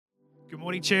Good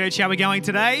morning, church. How are we going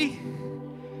today?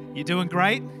 You doing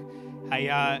great? Hey,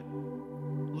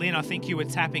 Lynn, I think you were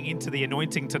tapping into the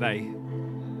anointing today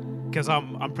because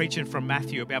I'm preaching from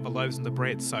Matthew about the loaves and the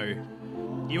bread. So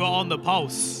you are on the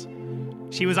pulse.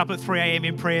 She was up at 3 a.m.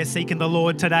 in prayer seeking the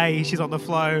Lord today. She's on the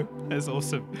flow. That's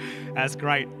awesome. That's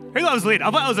great. Who loves Lynn? I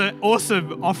thought it was an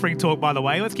awesome offering talk, by the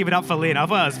way. Let's give it up for Lynn. I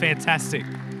thought it was fantastic.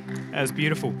 That was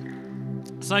beautiful.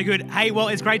 So good. Hey, well,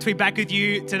 it's great to be back with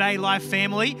you today, Life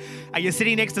family. Are you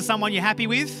sitting next to someone you're happy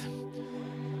with?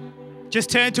 Just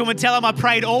turn to them and tell them, I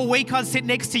prayed all week I'd sit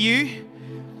next to you.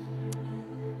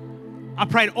 I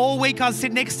prayed all week I'd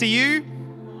sit next to you.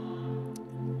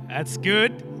 That's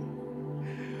good.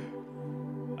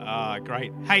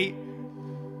 Great. Hey,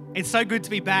 it's so good to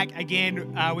be back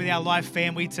again with our Life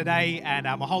family today, and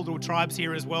my whole little tribe's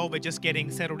here as well. We're just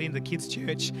getting settled in the kids'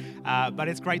 church, but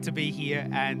it's great to be here.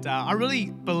 And I really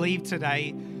believe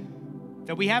today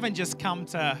that we haven't just come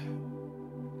to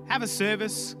have a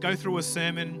service, go through a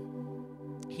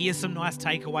sermon, hear some nice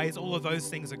takeaways. All of those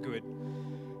things are good.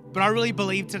 But I really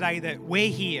believe today that we're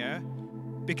here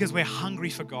because we're hungry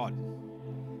for God.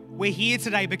 We're here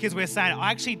today because we're saying,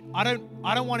 I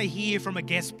don't want to hear from a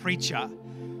guest preacher.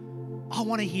 I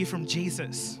want to hear from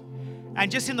Jesus. And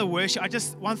just in the worship,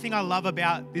 one thing I love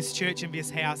about this church and this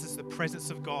house is the presence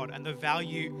of God and the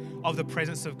value of the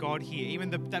presence of God here. Even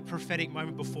that prophetic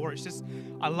moment before,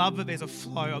 I love that there's a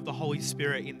flow of the Holy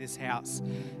Spirit in this house.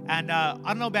 And I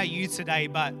don't know about you today,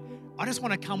 but I just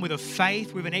want to come with a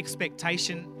faith, with an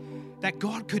expectation that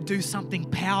God could do something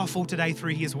powerful today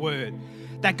through His Word.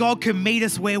 That God could meet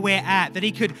us where we're at, that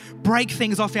He could break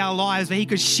things off our lives, that He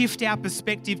could shift our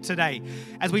perspective today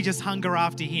as we just hunger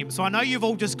after Him. So I know you've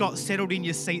all just got settled in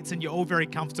your seats and you're all very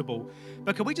comfortable,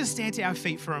 but can we just stand to our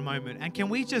feet for a moment and can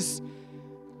we just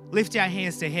lift our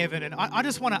hands to heaven? And I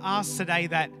just want to ask today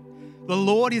that the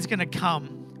Lord is going to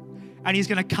come. And He's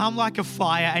going to come like a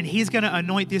fire and He's going to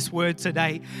anoint this word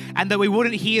today. And that we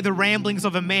wouldn't hear the ramblings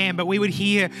of a man, but we would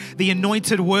hear the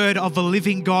anointed word of the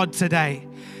living God today.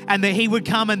 And that He would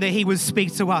come and that He would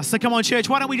speak to us. So come on, church,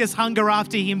 why don't we just hunger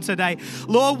after Him today?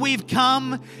 Lord, we've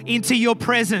come into Your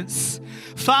presence.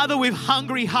 Father, with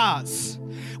hungry hearts,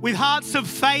 with hearts of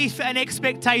faith and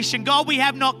expectation. God, we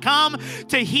have not come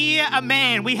to hear a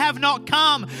man. We have not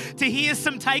come to hear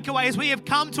some takeaways. We have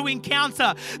come to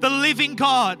encounter the living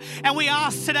God. And we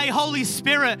ask today, Holy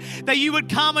Spirit, that You would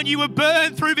come and You would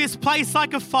burn through this place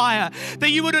like a fire, that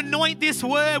You would anoint this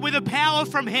word with a power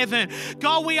from heaven.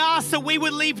 God, we ask that we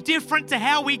would leave different to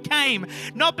how we came,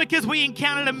 not because we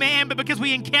encountered a man, but because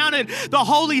we encountered the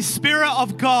Holy Spirit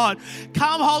of God.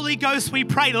 Come, Holy Ghost, we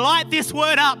pray, light this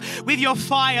word up with Your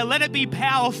fire. Let it be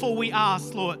powerful, we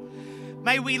ask, Lord.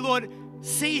 May we, Lord,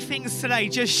 see things today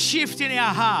just shift in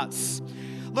our hearts.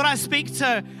 Lord, I speak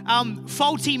to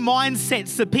faulty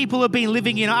mindsets that people have been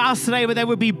living in. I ask today that they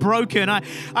would be broken.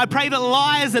 I pray that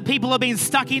lies that people have been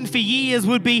stuck in for years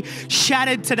would be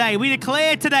shattered today. We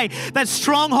declare today that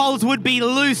strongholds would be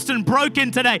loosed and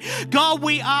broken today. God,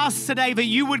 we ask today that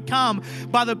You would come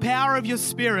by the power of Your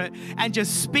Spirit and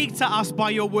just speak to us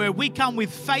by Your word. We come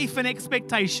with faith and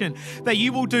expectation that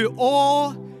You will do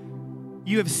all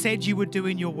You have said You would do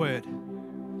in Your word.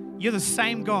 You're the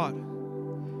same God.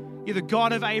 You're the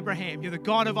God of Abraham. You're the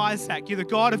God of Isaac. You're the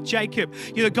God of Jacob.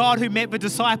 You're the God who met the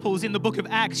disciples in the book of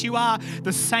Acts. You are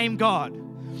the same God.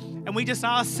 And we just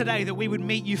ask today that we would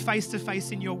meet You face to face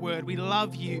in Your word. We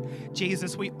love You,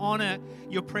 Jesus. We honor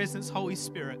Your presence, Holy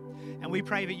Spirit. And we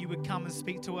pray that You would come and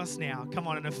speak to us now. Come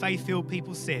on, and a faith-filled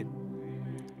people said,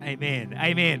 amen.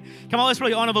 Amen. Come on, let's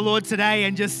really honor the Lord today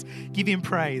and just give Him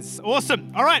praise.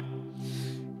 Awesome. All right.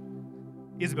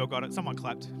 Isabel got it. Someone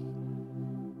clapped.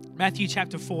 Matthew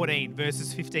chapter 14,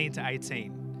 verses 15 to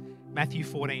 18. Matthew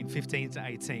 14, 15 to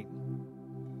 18.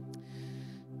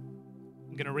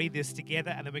 I'm going to read this together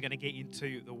and then we're going to get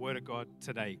into the Word of God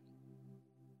today.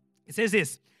 It says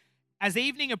this, as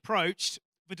evening approached,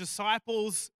 the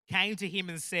disciples came to Him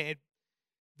and said,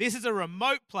 this is a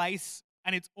remote place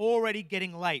and it's already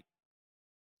getting late.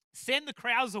 Send the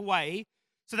crowds away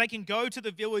so they can go to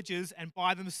the villages and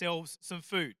buy themselves some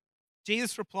food.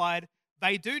 Jesus replied,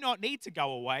 they do not need to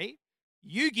go away.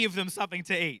 You give them something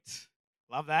to eat.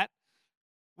 Love that.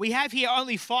 We have here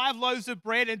only 5 loaves of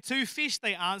bread and 2 fish,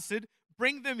 they answered.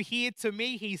 Bring them here to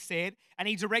me, He said, and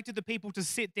He directed the people to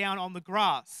sit down on the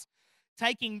grass.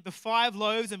 Taking the 5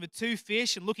 loaves and the 2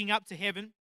 fish and looking up to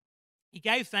heaven, He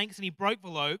gave thanks and He broke the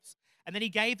loaves, and then He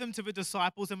gave them to the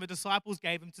disciples, and the disciples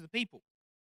gave them to the people.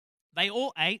 They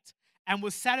all ate and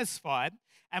were satisfied,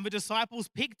 and the disciples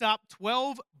picked up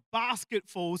 12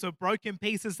 basketfuls of broken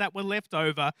pieces that were left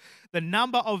over. The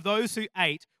number of those who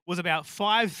ate was about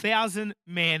 5,000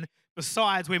 men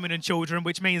besides women and children,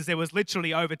 which means there was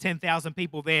literally over 10,000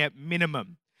 people there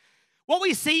minimum. What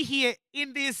we see here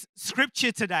in this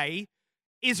scripture today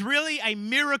is really a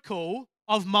miracle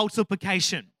of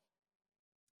multiplication.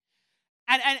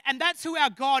 And that's who our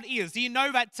God is. Do you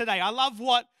know that today? I love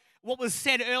what was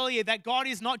said earlier, that God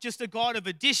is not just a God of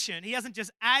addition. He doesn't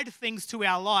just add things to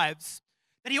our lives,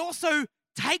 that he also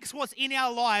takes what's in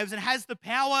our lives and has the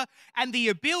power and the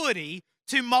ability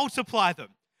to multiply them.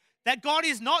 That God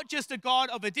is not just a God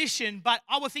of addition, but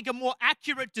I would think a more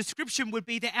accurate description would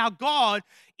be that our God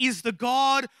is the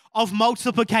God of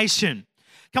multiplication.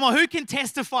 Come on, who can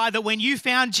testify that when you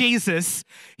found Jesus,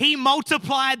 he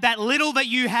multiplied that little that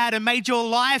you had and made your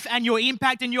life and your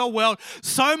impact in your world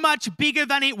so much bigger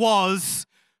than it was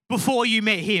before you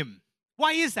met him?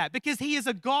 Why is that? Because he is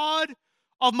a God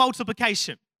of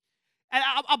multiplication. And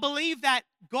I believe that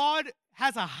God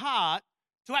has a heart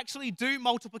to actually do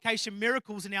multiplication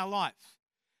miracles in our life.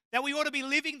 That we ought to be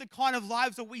living the kind of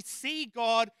lives that we see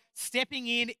God stepping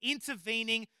in,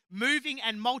 intervening, moving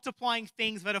and multiplying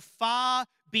things that are far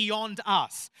beyond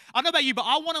us. I don't know about you, but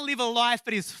I want to live a life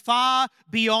that is far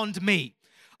beyond me.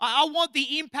 I want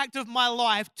the impact of my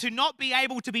life to not be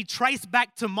able to be traced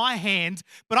back to my hand,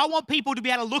 but I want people to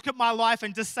be able to look at my life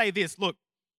and just say this, look,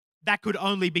 that could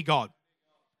only be God.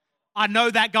 I know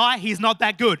that guy, he's not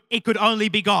that good. It could only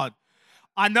be God.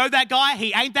 I know that guy,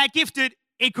 he ain't that gifted.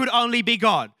 It could only be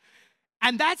God.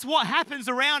 And that's what happens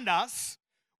around us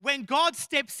when God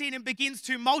steps in and begins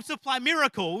to multiply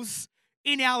miracles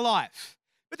in our life.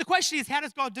 But the question is, how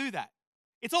does God do that?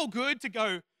 It's all good to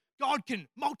go, God can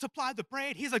multiply the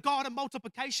bread. He's a God of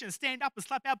multiplication, and stand up and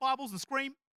slap our Bibles and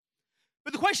scream.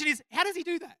 But the question is, how does he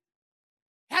do that?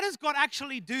 How does God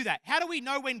actually do that? How do we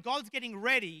know when God's getting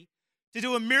ready to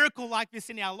do a miracle like this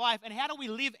in our life? And how do we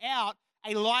live out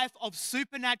a life of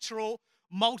supernatural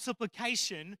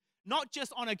multiplication, not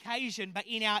just on occasion, but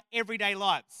in our everyday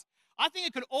lives? I think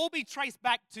it could all be traced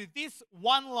back to this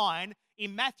one line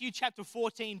in Matthew chapter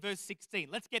 14, verse 16.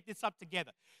 Let's get this up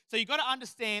together. So you've got to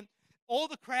understand, all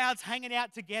the crowds hanging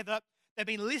out together, they've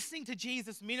been listening to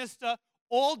Jesus minister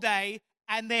all day,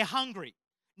 and they're hungry.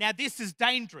 Now, this is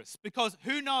dangerous because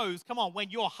who knows, come on, when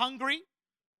you're hungry,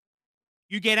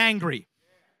 you get angry.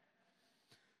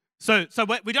 So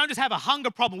we don't just have a hunger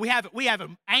problem. We have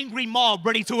an angry mob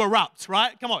ready to erupt,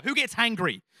 right? Come on, who gets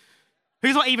hangry?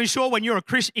 Who's not even sure when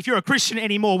if you're a Christian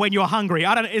anymore when you're hungry?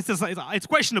 I don't. It's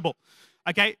questionable.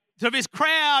 Okay, so this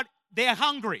crowd, they're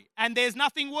hungry, and there's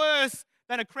nothing worse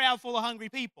than a crowd full of hungry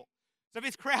people. So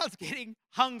this crowd's getting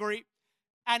hungry,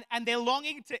 and they're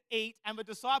longing to eat, and the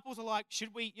disciples are like,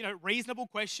 should we, reasonable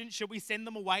question, should we send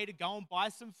them away to go and buy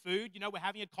some food? We're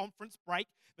having a conference break,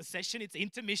 the session, it's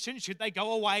intermission. Should they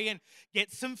go away and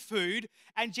get some food?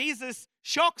 And Jesus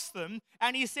shocks them,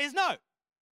 and he says no.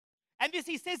 And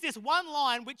he says this one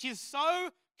line which is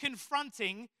so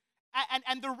confronting,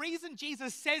 and the reason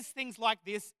Jesus says things like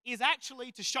this is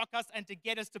actually to shock us and to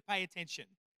get us to pay attention.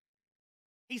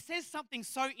 He says something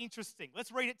so interesting.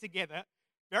 Let's read it together.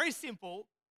 Very simple,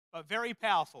 but very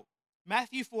powerful.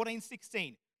 Matthew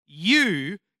 14:16.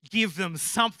 You give them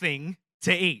something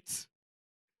to eat.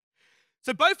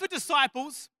 So both the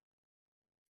disciples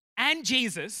and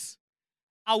Jesus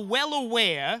are well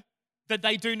aware that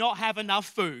they do not have enough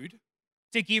food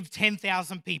to give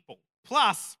 10,000 people.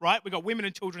 Plus, right, we've got women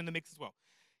and children in the mix as well.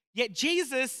 Yet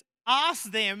Jesus asks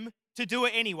them to do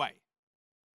it anyway.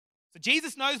 So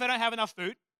Jesus knows they don't have enough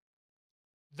food.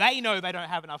 They know they don't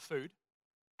have enough food.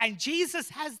 And Jesus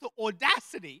has the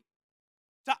audacity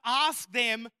to ask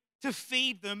them to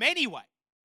feed them anyway.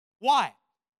 Why?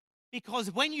 Because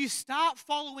when you start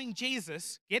following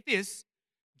Jesus, get this,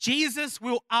 Jesus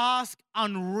will ask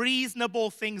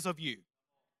unreasonable things of you.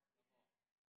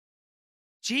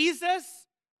 Jesus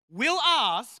will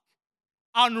ask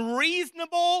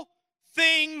unreasonable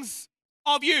things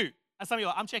of you. And some of you are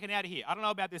like, I'm checking out of here. I don't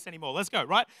know about this anymore. Let's go,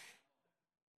 right?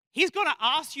 He's going to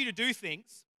ask you to do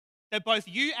things that both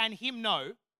you and him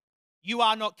know you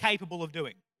are not capable of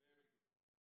doing.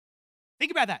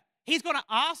 Think about that. He's going to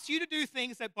ask you to do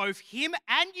things that both him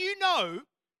and you know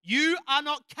you are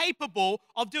not capable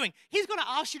of doing. He's going to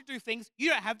ask you to do things you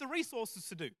don't have the resources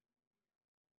to do.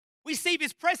 We see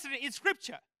this precedent in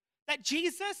Scripture that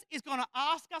Jesus is going to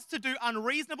ask us to do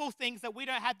unreasonable things that we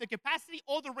don't have the capacity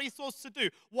or the resources to do.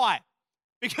 Why?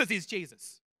 Because he's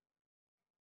Jesus.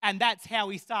 And that's how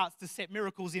he starts to set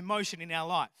miracles in motion in our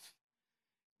life.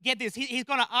 Get this, he's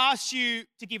going to ask you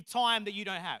to give time that you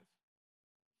don't have.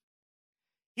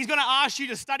 He's going to ask you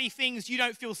to study things you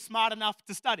don't feel smart enough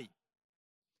to study.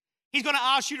 He's going to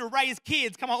ask you to raise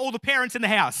kids. Come on, all the parents in the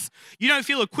house. You don't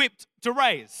feel equipped to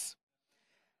raise.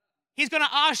 He's going to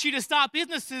ask you to start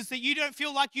businesses that you don't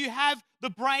feel like you have the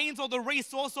brains or the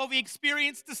resource or the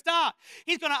experience to start.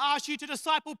 He's going to ask you to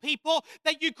disciple people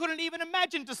that you couldn't even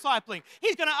imagine discipling.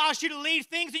 He's going to ask you to lead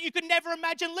things that you could never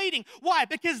imagine leading. Why?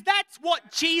 Because that's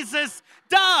what Jesus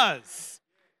does.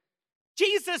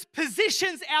 Jesus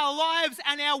positions our lives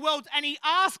and our world, and he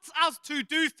asks us to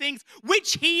do things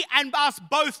which he and us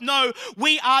both know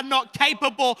we are not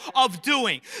capable of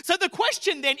doing. So the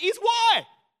question then is why?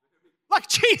 Like,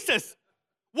 Jesus,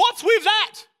 what's with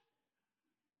that?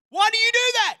 Why do you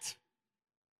do that?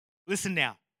 Listen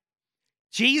now.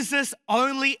 Jesus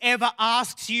only ever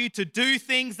asks you to do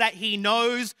things that he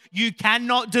knows you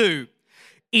cannot do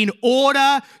in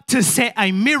order to set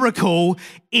a miracle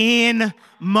in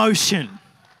motion.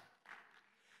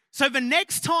 So the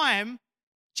next time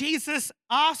Jesus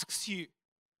asks you,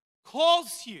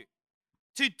 calls you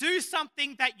to do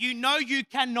something that you know you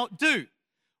cannot do,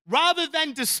 rather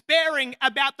than despairing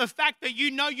about the fact that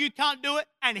you know you can't do it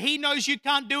and he knows you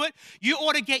can't do it, you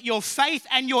ought to get your faith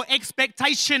and your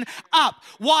expectation up.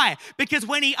 Why? Because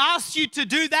when he asks you to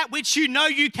do that which you know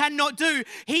you cannot do,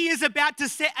 he is about to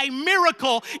set a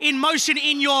miracle in motion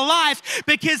in your life,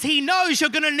 because he knows you're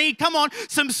going to need,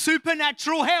 some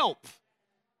supernatural help.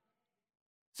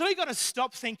 So you got to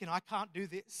stop thinking, I can't do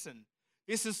this, and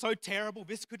this is so terrible,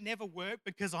 this could never work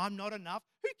because I'm not enough.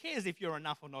 Who cares if you're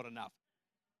enough or not enough?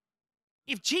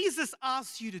 If Jesus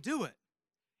asks you to do it,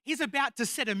 he's about to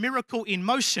set a miracle in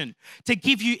motion to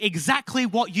give you exactly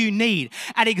what you need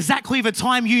at exactly the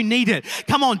time you need it.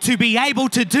 To be able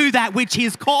to do that which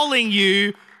he's calling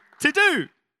you to do.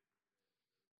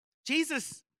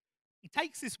 Jesus, he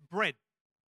takes this bread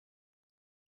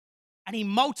and he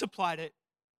multiplied it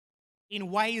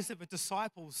in ways that the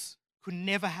disciples could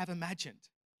never have imagined.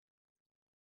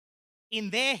 In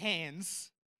their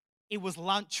hands, it was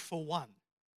lunch for one.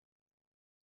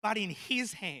 But in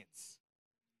his hands,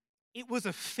 it was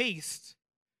a feast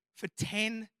for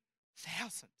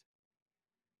 10,000.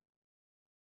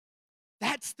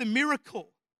 That's the miracle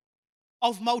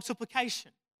of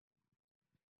multiplication.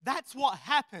 That's what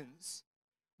happens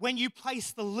when you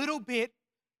place the little bit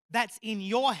that's in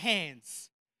your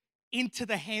hands into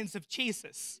the hands of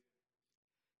Jesus.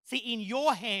 See, in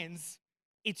your hands,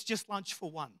 it's just lunch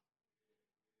for one.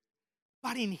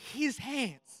 But in his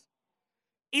hands,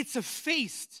 it's a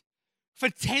feast for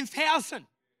 10,000.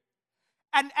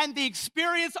 And the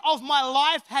experience of my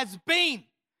life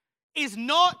is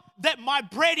not that my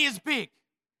bread is big,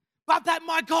 but that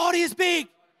my God is big.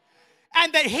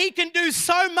 And that he can do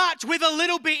so much with a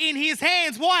little bit in his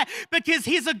hands. Why? Because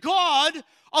he's a God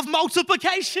of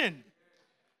multiplication.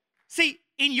 See,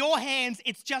 in your hands,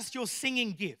 it's just your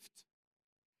singing gift.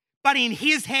 But in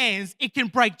his hands, it can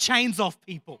break chains off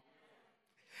people.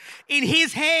 In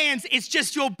his hands, it's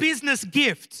just your business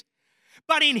gift.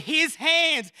 But in his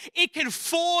hands, it can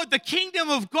forward the kingdom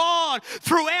of God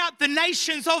throughout the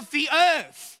nations of the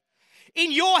earth.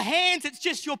 In your hands, it's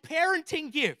just your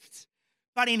parenting gift.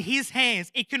 But in his hands,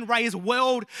 it can raise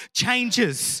world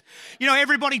changes.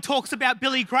 Everybody talks about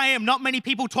Billy Graham. Not many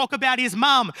people talk about his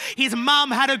mum. His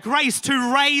mum had a grace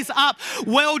to raise up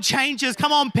world changes.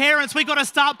 Come on, parents, we got to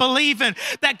start believing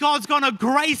that God's going to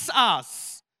grace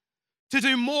us to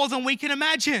do more than we can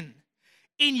imagine.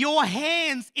 In your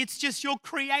hands, it's just your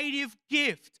creative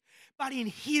gift. But in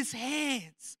his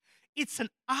hands, it's an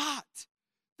art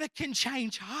that can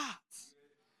change hearts.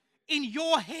 In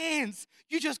your hands,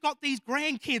 you just got these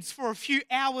grandkids for a few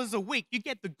hours a week. You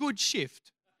get the good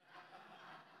shift.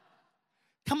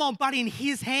 But in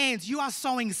his hands, you are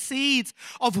sowing seeds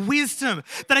of wisdom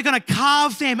that are going to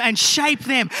carve them and shape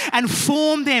them and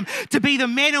form them to be the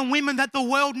men and women that the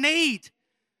world need.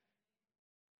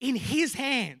 In his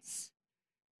hands,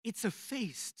 it's a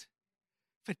feast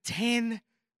for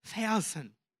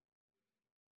 10,000.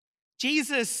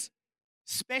 Jesus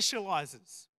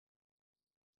specializes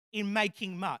in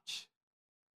making much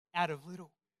out of little.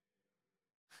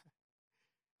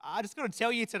 I just got to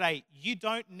tell you today, you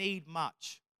don't need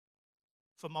much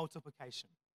for multiplication.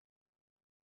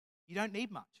 You don't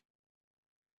need much.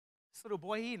 This little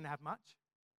boy, he didn't have much.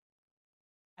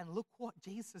 And look what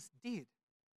Jesus did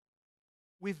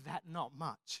with that not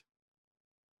much.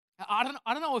 I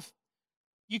don't know if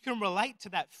you can relate to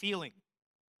that feeling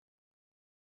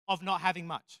of not having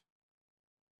much.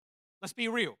 Let's be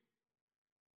real.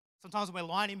 Sometimes when we're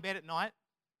lying in bed at night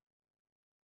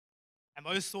and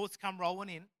those thoughts come rolling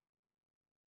in,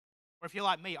 or if you're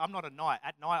like me, I'm not at night.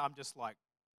 At night, I'm just like,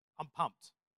 I'm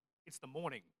pumped. It's the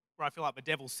morning where I feel like the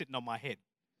devil's sitting on my head.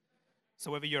 So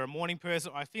whether you're a morning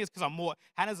person, I think it's because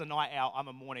Hannah's a night owl, I'm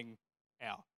a morning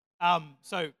owl.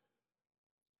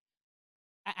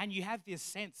 And you have this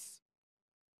sense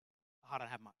I don't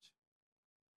have much.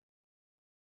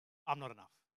 I'm not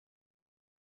enough.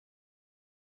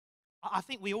 I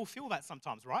think we all feel that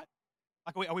sometimes, right?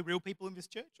 Like, are we real people in this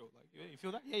church? Or like, you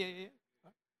feel that? Yeah.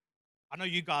 Right? I know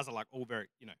you guys are like all very,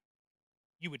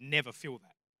 you would never feel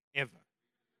that, ever.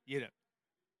 But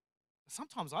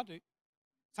sometimes I do.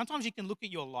 Sometimes you can look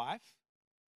at your life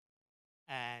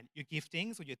and your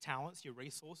giftings or your talents, your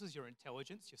resources, your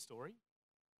intelligence, your story.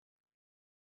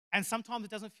 And sometimes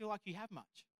it doesn't feel like you have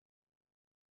much.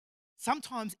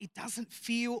 Sometimes it doesn't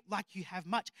feel like you have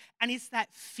much. And it's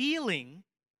that feeling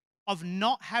of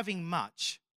not having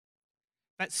much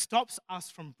that stops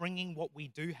us from bringing what we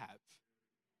do have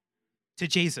to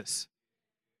Jesus.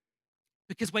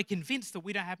 Because we're convinced that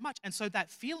we don't have much. And so that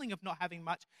feeling of not having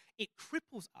much, it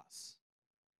cripples us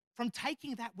from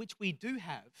taking that which we do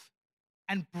have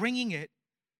and bringing it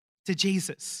to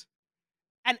Jesus.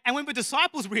 And when the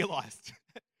disciples realized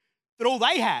that all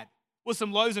they had was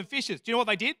some loaves and fishes, do you know what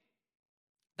they did?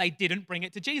 They didn't bring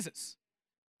it to Jesus.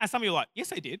 And some of you are like, yes,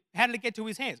 they did. How did it get to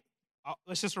his hands?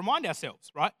 Let's just remind ourselves,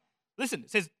 right? Listen,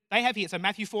 it says they have here, so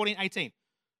Matthew 14:18.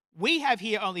 We have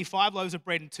here only 5 loaves of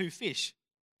bread and 2 fish.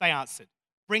 They answered,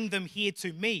 bring them here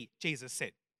to me, Jesus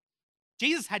said.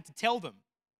 Jesus had to tell them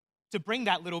to bring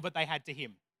that little that they had to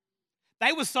him.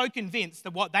 They were so convinced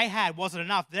that what they had wasn't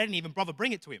enough, they didn't even bother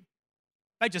bring it to him.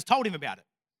 They just told him about it.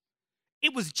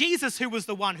 It was Jesus who was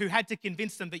the one who had to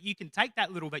convince them that you can take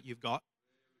that little that you've got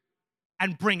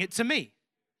and bring it to me.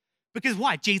 Because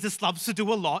why? Jesus loves to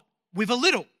do a lot with a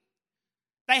little.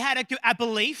 They had a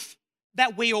belief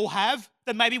that we all have,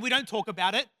 that maybe we don't talk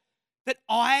about it, that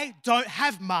I don't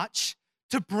have much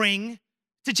to bring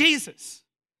to Jesus.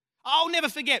 I'll never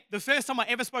forget the first time I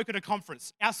ever spoke at a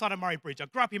conference outside of Murray Bridge. I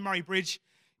grew up in Murray Bridge.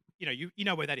 You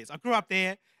know where that is. I grew up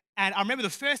there, and I remember the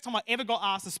first time I ever got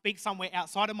asked to speak somewhere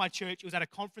outside of my church. It was at a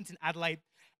conference in Adelaide,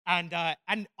 and I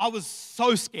was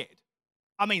so scared.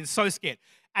 I mean, so scared.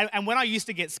 And when I used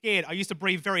to get scared, I used to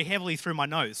breathe very heavily through my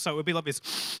nose. So it would be like this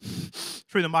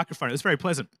through the microphone. It was very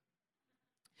pleasant.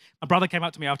 My brother came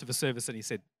up to me after the service and he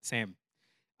said, Sam,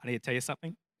 I need to tell you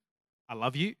something. I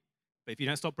love you, but if you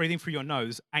don't stop breathing through your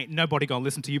nose, ain't nobody going to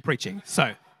listen to you preaching.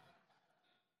 So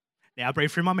now I breathe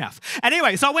through my mouth. And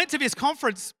anyway, so I went to this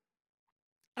conference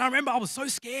and I remember I was so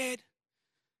scared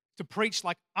to preach,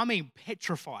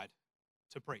 petrified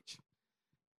to preach.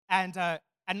 And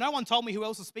no one told me who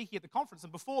else was speaking at the conference.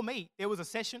 And before me, there was a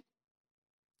session.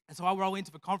 And so I roll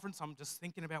into the conference. I'm just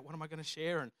thinking about what am I going to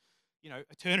share. And,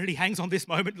 eternity hangs on this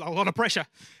moment, a lot of pressure.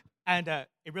 And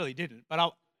it really didn't.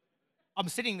 But I'm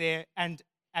sitting there, and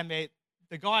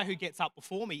the guy who gets up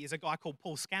before me is a guy called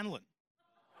Paul Scanlon.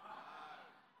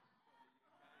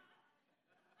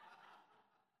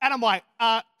 And I'm like,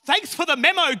 thanks for the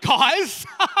memo, guys.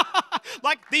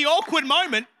 Like the awkward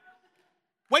moment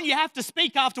when you have to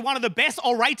speak after one of the best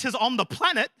orators on the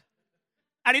planet,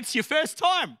 and it's your first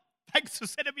time. Thanks for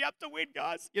setting me up to win,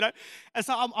 guys. And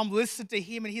so I'm listening to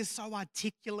him, and he's so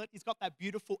articulate. He's got that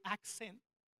beautiful accent.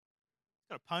 He's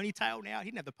got a ponytail now.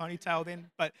 He didn't have the ponytail then,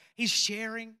 but he's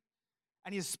sharing,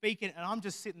 and he's speaking, and I'm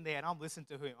just sitting there, and I'm listening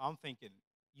to him. I'm thinking,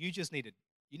 you need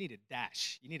to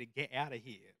dash. You need to get out of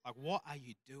here. Like, what are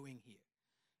you doing here?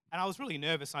 And I was really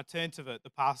nervous. I turned to the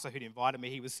pastor who'd invited me.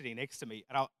 He was sitting next to me.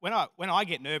 And when I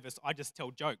get nervous, I just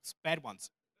tell jokes, bad ones.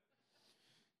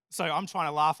 So I'm trying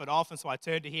to laugh it off. And so I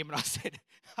turned to him and I said,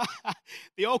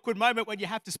 the awkward moment when you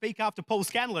have to speak after Paul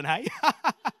Scanlon, hey?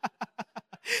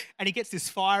 And he gets this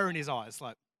fire in his eyes,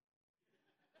 like.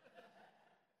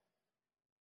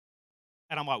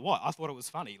 And I'm like, what? I thought it was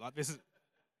funny. Like, this is.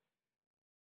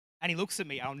 And he looks at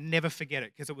me. I'll never forget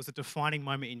it because it was a defining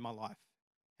moment in my life.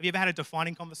 Have you ever had a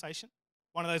defining conversation?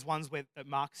 One of those ones that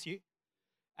marks you?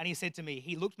 And he said to me,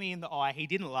 he looked me in the eye. He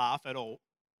didn't laugh at all,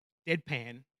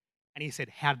 deadpan. And he said,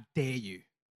 how dare you?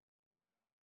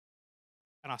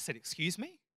 And I said, excuse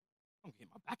me? I'm getting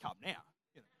my back up now.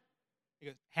 He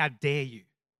goes, how dare you?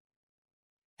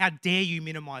 How dare you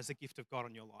minimize the gift of God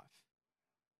on your life?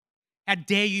 How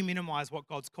dare you minimize what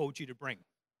God's called you to bring?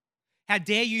 How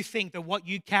dare you think that what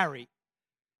you carry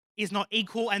is not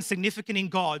equal and significant in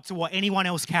God to what anyone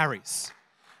else carries?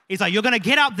 He's like, you're going to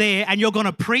get up there and you're going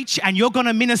to preach and you're going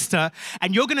to minister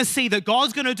and you're going to see that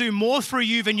God's going to do more through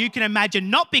you than you can imagine,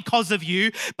 not because of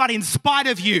you, but in spite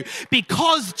of you,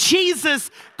 because Jesus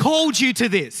called you to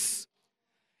this.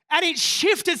 And it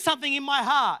shifted something in my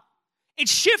heart. It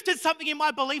shifted something in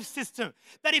my belief system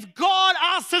that if God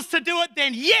asks us to do it,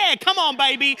 then yeah, come on,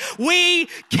 baby, we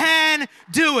can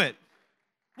do it.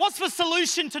 What's the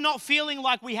solution to not feeling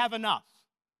like we have enough?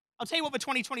 I'll tell you what the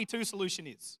 2022 solution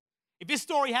is. If this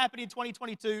story happened in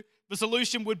 2022, the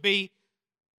solution would be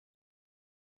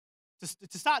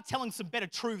to start telling some better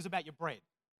truths about your bread.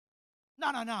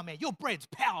 No, man. Your bread's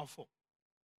powerful.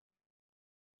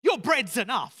 Your bread's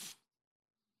enough.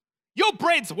 Your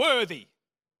bread's worthy.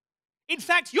 In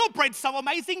fact, your bread's so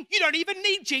amazing, you don't even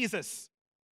need Jesus.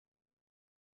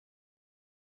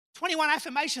 21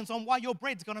 affirmations on why your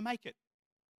bread's going to make it.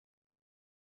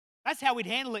 That's how we'd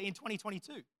handle it in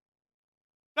 2022.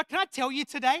 But can I tell you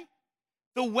today,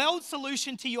 the world's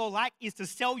solution to your lack is to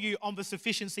sell you on the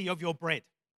sufficiency of your bread.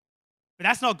 But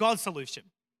that's not God's solution.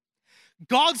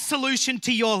 God's solution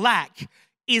to your lack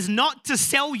is not to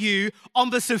sell you on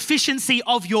the sufficiency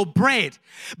of your bread,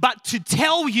 but to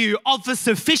tell you of the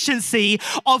sufficiency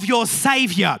of your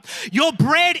Savior. Your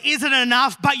bread isn't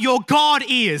enough, but your God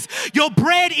is. Your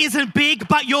bread isn't big,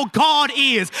 but your God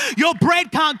is. Your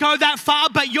bread can't go that far,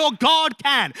 but your God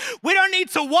can. We don't need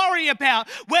to worry about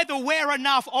whether we're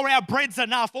enough or our bread's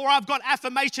enough or I've got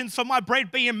affirmations for my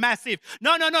bread being massive.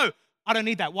 No. I don't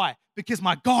need that. Why? Because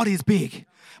my God is big.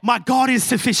 My God is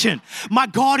sufficient. My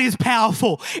God is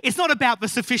powerful. It's not about the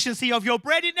sufficiency of your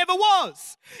bread. It never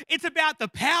was. It's about the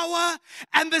power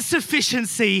and the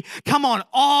sufficiency, come on,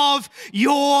 of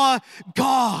your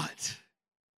God.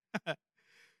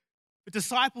 The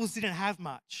disciples didn't have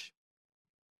much.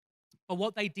 But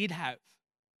what they did have,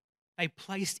 they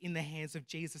placed in the hands of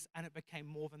Jesus, and it became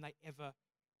more than they ever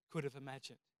could have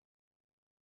imagined.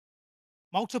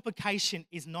 Multiplication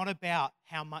is not about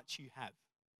how much you have.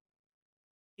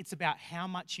 It's about how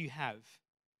much you have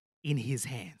in His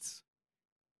hands.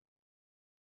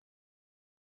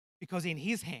 Because in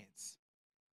His hands,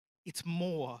 it's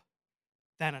more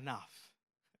than enough.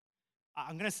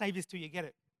 I'm going to say this till you get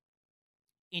it.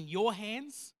 In your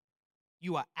hands,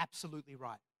 you are absolutely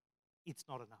right. It's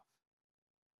not enough.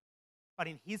 But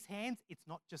in His hands, it's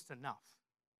not just enough.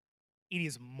 It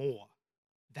is more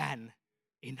than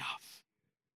enough.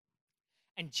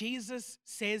 And Jesus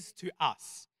says to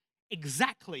us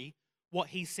exactly what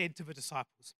He said to the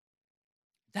disciples.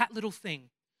 That little thing,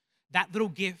 that little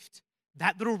gift,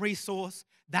 that little resource,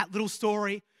 that little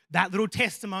story, that little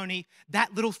testimony,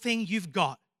 that little thing you've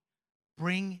got,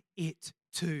 bring it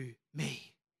to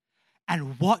me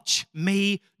and watch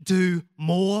me do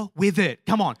more with it,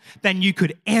 come on, than you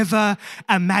could ever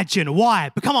imagine.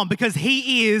 Why? But come on, because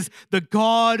He is the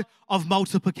God of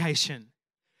multiplication.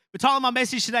 The title of my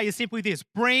message today is simply this: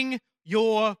 bring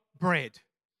your bread.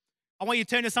 I want you to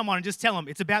turn to someone and just tell them,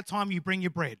 it's about time you bring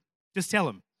your bread. Just tell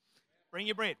them, bring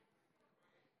your bread.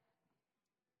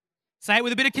 Say it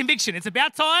with a bit of conviction. It's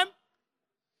about time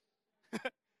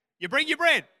you bring your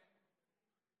bread.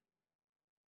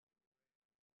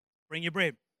 Bring your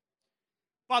bread.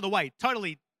 By the way,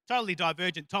 totally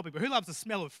divergent topic, but who loves the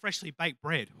smell of freshly baked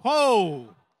bread?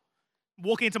 Whoa!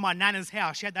 Walking into my nana's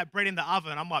house, she had that bread in the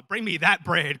oven. I'm like, bring me that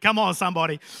bread. Come on,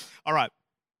 somebody. All right.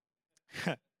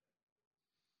 The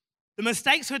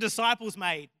mistake the disciples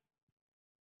made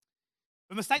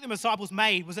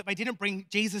was that they didn't bring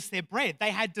Jesus their bread. They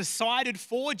had decided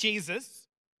for Jesus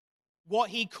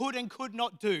what He could and could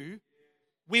not do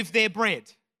with their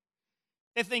bread.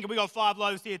 They're thinking, we got 5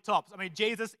 loaves here, tops. I mean,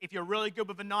 Jesus, if you're really good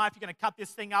with a knife, you're going to cut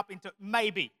this thing up into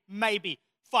maybe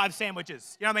 5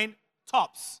 sandwiches. You know what I mean?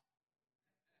 Tops.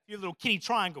 A few little kitty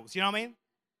triangles, you know what I mean?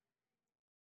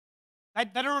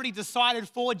 They'd already decided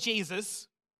for Jesus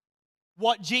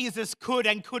what Jesus could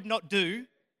and could not do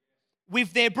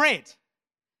with their bread.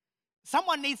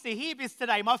 Someone needs to hear this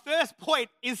today. My first point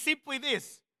is simply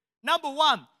this. Number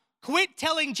 1, quit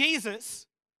telling Jesus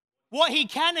what He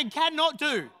can and cannot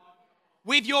do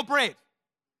with your bread.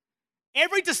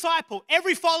 Every disciple,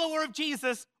 every follower of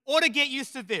Jesus ought to get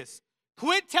used to this.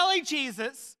 Quit telling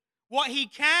Jesus what He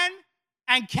can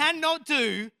and cannot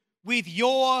do with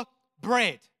your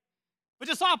bread. The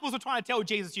disciples are trying to tell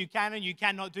Jesus you can and you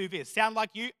cannot do this. Sound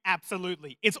like you?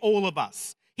 Absolutely. It's all of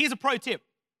us. Here's a pro tip.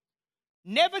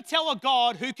 Never tell a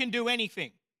God who can do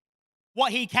anything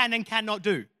what He can and cannot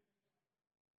do.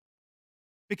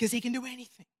 Because He can do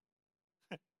anything.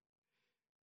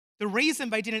 The reason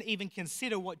they didn't even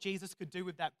consider what Jesus could do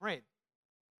with that bread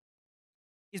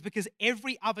is because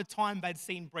every other time they'd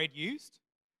seen bread used,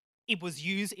 it was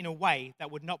used in a way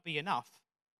that would not be enough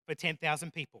for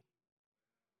 10,000 people.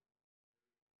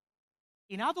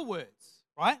 In other words,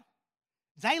 right,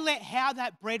 they let how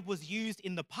that bread was used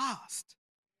in the past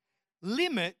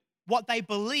limit what they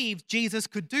believed Jesus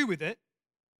could do with it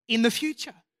in the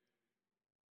future.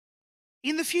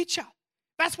 In the future.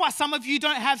 That's why some of you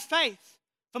don't have faith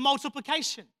for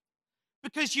multiplication.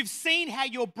 Because you've seen how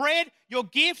your bread, your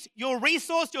gift, your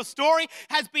resource, your story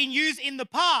has been used in the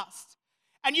past.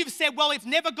 And you've said, well, it's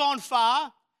never gone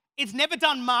far. It's never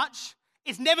done much.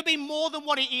 It's never been more than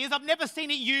what it is. I've never seen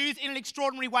it used in an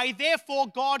extraordinary way. Therefore,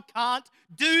 God can't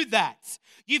do that.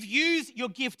 You've used your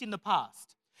gift in the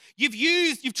past.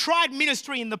 You've tried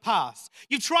ministry in the past.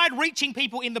 You've tried reaching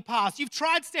people in the past. You've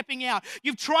tried stepping out.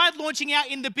 You've tried launching out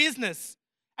in the business.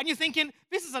 And you're thinking,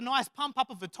 this is a nice pump up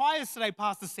of the tires today,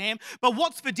 Pastor Sam, but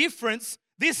what's the difference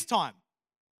this time?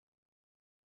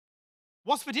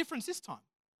 What's the difference this time?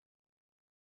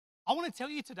 I want to tell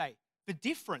you today, the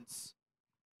difference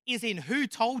is in who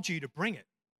told you to bring it.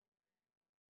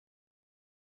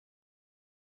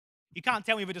 You can't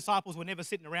tell me the disciples were never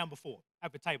sitting around before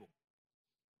at the table.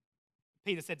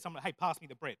 Peter said to someone, hey, pass me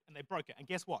the bread. And they broke it. And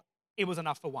guess what? It was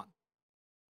enough for one.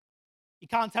 You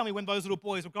can't tell me when those little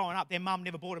boys were growing up, their mum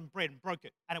never bought them bread and broke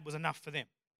it, and it was enough for them.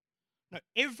 No,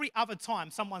 every other time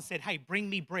someone said, hey, bring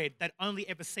me bread, they'd only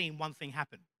ever seen one thing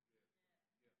happen.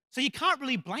 So you can't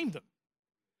really blame them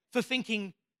for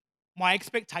thinking, my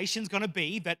expectation's going to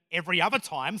be that every other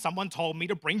time someone told me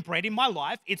to bring bread in my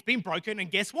life, it's been broken,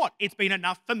 and guess what? It's been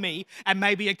enough for me and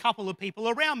maybe a couple of people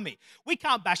around me. We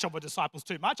can't bash on the disciples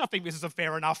too much. I think this is a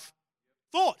fair enough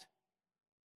thought.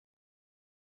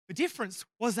 The difference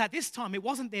was that this time it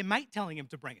wasn't their mate telling him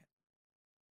to bring it.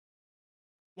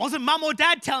 It wasn't mum or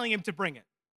dad telling him to bring it.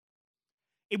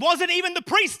 It wasn't even the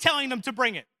priest telling them to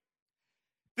bring it.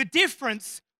 The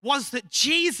difference was that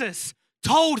Jesus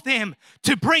told them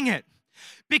to bring it.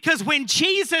 Because when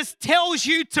Jesus tells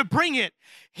you to bring it,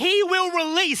 he will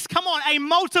release, come on, a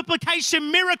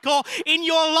multiplication miracle in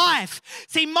your life.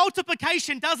 See,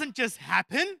 multiplication doesn't just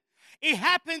happen. It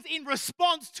happens in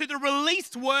response to the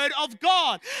released word of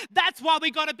God. That's why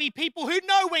we got to be people who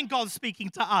know when God's speaking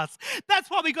to us. That's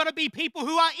why we got to be people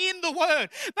who are in the word.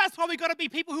 That's why we got to be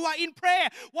people who are in prayer.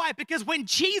 Why? Because when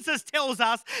Jesus tells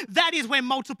us, that is when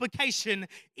multiplication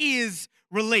is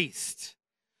released.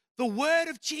 The word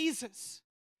of Jesus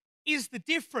is the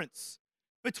difference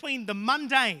between the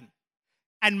mundane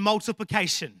and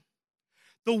multiplication.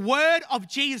 The word of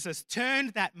Jesus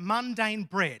turned that mundane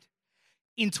bread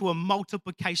into a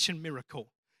multiplication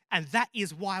miracle. And that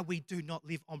is why we do not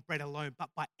live on bread alone, but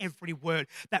by every word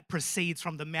that proceeds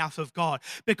from the mouth of God.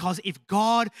 Because if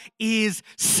God is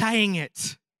saying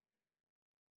it,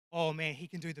 oh man, he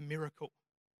can do the miracle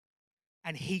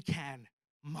and he can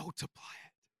multiply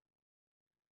it.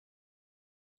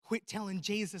 Quit telling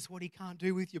Jesus what he can't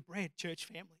do with your bread, church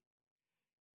family.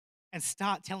 And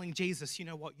start telling Jesus, you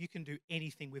know what, you can do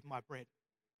anything with my bread.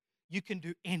 You can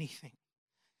do anything.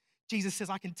 Jesus says,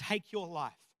 I can take your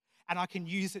life and I can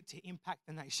use it to impact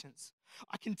the nations.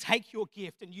 I can take your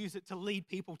gift and use it to lead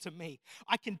people to me.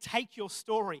 I can take your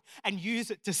story and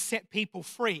use it to set people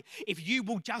free. If you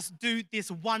will just do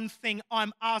this one thing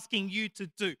I'm asking you to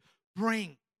do,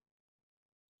 bring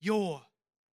your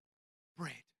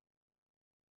bread.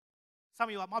 Some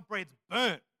of you are like, my bread's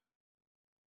burnt.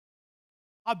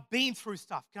 I've been through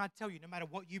stuff. Can I tell you, no matter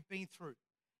what you've been through,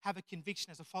 have a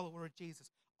conviction as a follower of Jesus.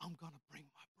 I'm going to bring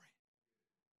my bread.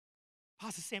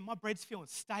 Pastor Sam, my bread's feeling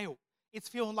stale. It's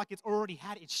feeling like it's already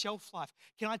had its shelf life.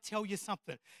 Can I tell you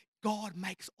something? God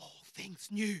makes all things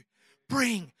new.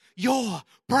 Bring your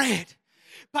bread.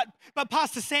 But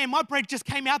Pastor Sam, my bread just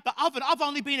came out the oven. I've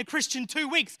only been a Christian 2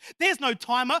 weeks. There's no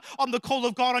timer on the call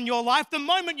of God on your life. The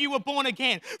moment you were born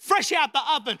again, fresh out the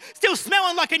oven, still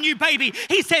smelling like a new baby,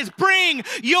 he says, bring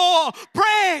your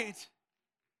bread.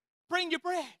 Bring your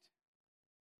bread.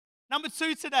 Number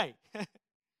 2 today.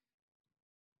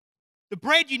 The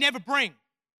bread you never bring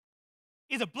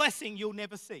is a blessing you'll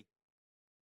never see.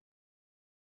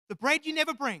 The bread you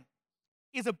never bring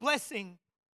is a blessing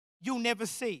you'll never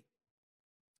see.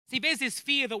 See, there's this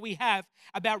fear that we have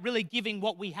about really giving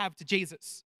what we have to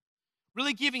Jesus.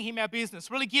 Really giving him our business,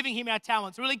 really giving him our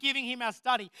talents, really giving him our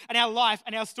study and our life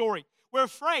and our story. We're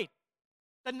afraid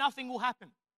that nothing will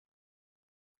happen.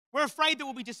 We're afraid that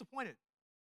we'll be disappointed.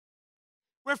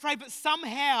 We're afraid that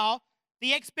somehow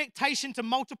the expectation to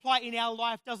multiply in our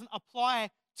life doesn't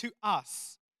apply to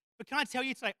us. But can I tell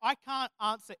you today, I can't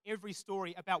answer every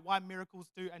story about why miracles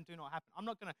do and do not happen. I'm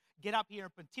not going to get up here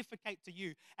and pontificate to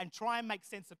you and try and make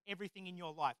sense of everything in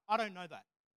your life. I don't know that.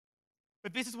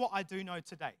 But this is what I do know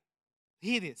today.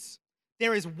 Hear this.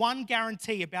 There is one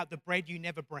guarantee about the bread you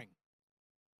never bring.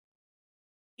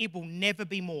 It will never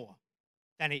be more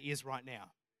than it is right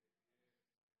now.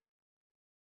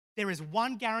 There is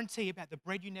one guarantee about the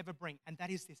bread you never bring, and that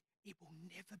is this. It will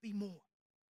never be more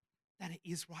than it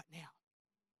is right now.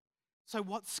 So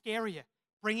what's scarier?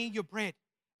 Bringing your bread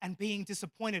and being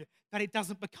disappointed that it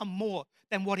doesn't become more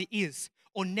than what it is,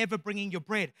 or never bringing your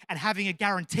bread and having a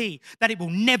guarantee that it will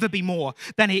never be more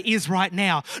than it is right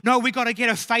now. No, we got to get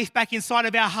a faith back inside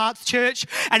of our hearts, church,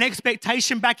 an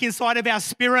expectation back inside of our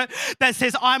spirit that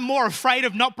says, I'm more afraid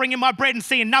of not bringing my bread and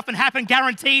seeing nothing happen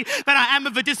guaranteed than I am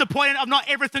of a disappointment of not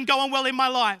everything going well in my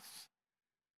life.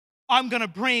 I'm going to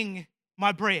bring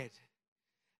my bread.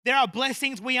 There are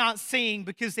blessings we aren't seeing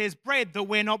because there's bread that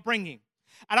we're not bringing.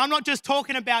 And I'm not just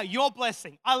talking about your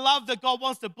blessing. I love that God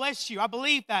wants to bless you. I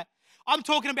believe that. I'm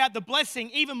talking about the blessing,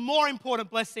 even more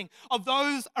important blessing, of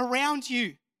those around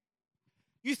you.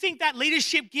 You think that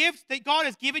leadership gift that God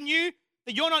has given you,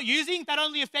 that you're not using, that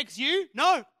only affects you?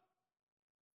 No.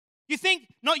 You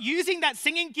think not using that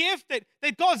singing gift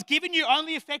that God's given you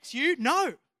only affects you?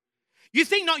 No. You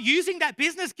think not using that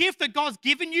business gift that God's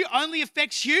given you only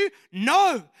affects you?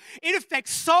 No. It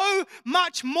affects so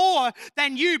much more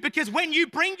than you, because when you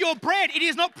bring your bread, it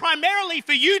is not primarily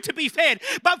for you to be fed,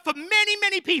 but for many,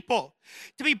 many people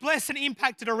to be blessed and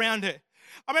impacted around it.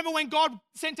 I remember when God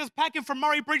sent us packing from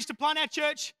Murray Bridge to plant our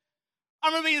church. I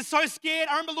remember being so scared.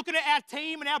 I remember looking at our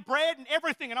team and our bread and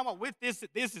everything, and I'm like, with this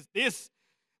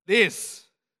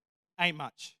ain't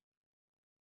much.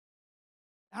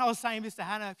 And I was saying this to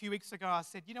Hannah a few weeks ago. I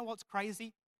said, you know what's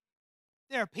crazy?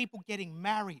 There are people getting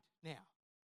married now.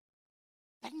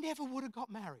 They never would have got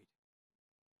married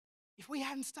if we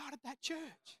hadn't started that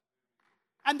church.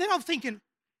 And then I'm thinking,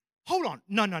 hold on,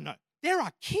 no. There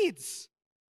are kids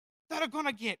that are going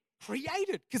to get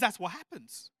created, because that's what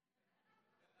happens,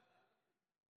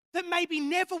 that maybe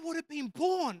never would have been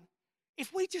born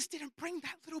if we just didn't bring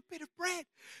that little bit of bread.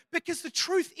 Because the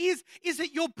truth is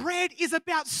that your bread is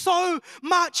about so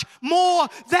much more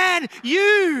than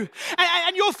you.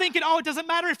 And you're thinking, oh, it doesn't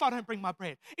matter if I don't bring my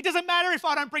bread. It doesn't matter if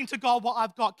I don't bring to God what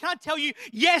I've got. Can I tell you,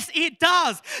 yes, it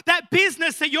does. That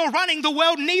business that you're running, the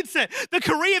world needs it. The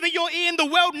career that you're in, the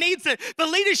world needs it. The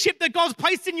leadership that God's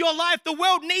placed in your life, the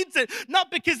world needs it.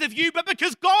 Not because of you, but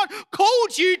because God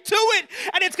called you to it.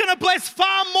 And it's going to bless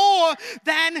far more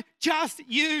than just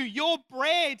you. Your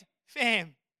bread,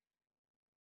 fam,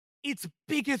 it's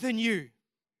bigger than you.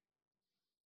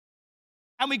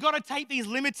 And we got to take these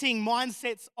limiting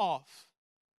mindsets off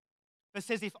that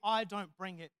says, if I don't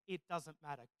bring it, it doesn't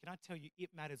matter. Can I tell you, it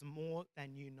matters more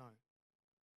than you know.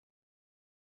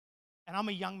 And I'm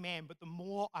a young man, but the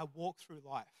more I walk through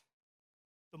life,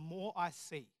 the more I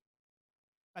see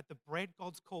that the bread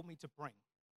God's called me to bring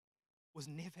was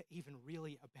never even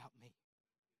really about me.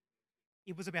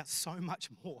 It was about so much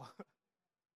more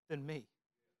than me.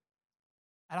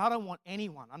 And I don't want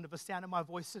anyone under the sound of my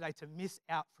voice today to miss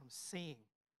out from seeing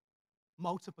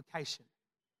multiplication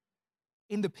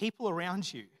in the people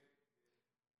around you,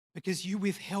 because you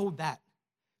withheld that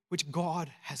which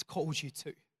God has called you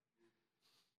to.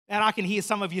 And I can hear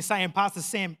some of you saying, Pastor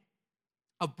Sam,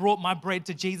 I've brought my bread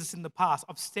to Jesus in the past.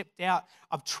 I've stepped out,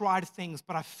 I've tried things,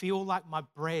 but I feel like my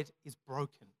bread is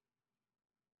broken.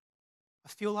 I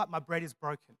feel like my bread is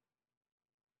broken.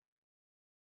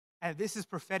 And this is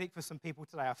prophetic for some people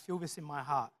today. I feel this in my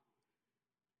heart.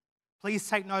 Please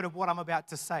take note of what I'm about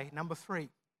to say. Number 3,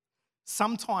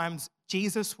 sometimes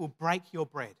Jesus will break your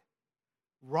bread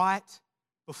right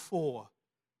before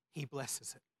he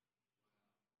blesses it.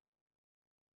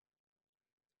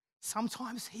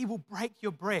 Sometimes he will break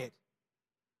your bread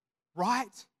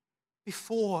right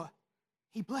before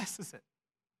he blesses it.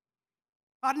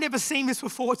 I'd never seen this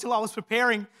before till I was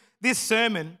preparing this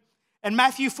sermon. In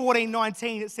Matthew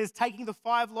 14:19, it says, taking the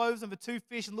 5 loaves and the 2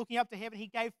 fish and looking up to heaven, he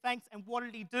gave thanks. And what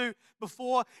did he do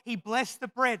before he blessed the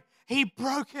bread? He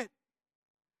broke it.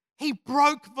 He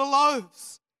broke the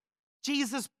loaves.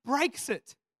 Jesus breaks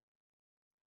it.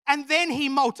 And then he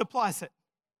multiplies it.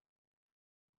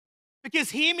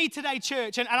 Because hear me today,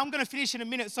 church, and I'm going to finish in a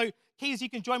minute, so Keys, you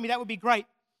can join me, that would be great.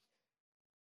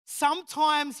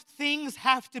 Sometimes things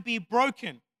have to be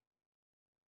broken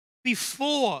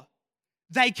before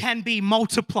they can be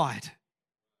multiplied.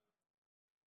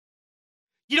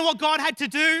 You know what God had to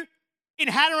do in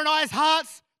Hannah and I's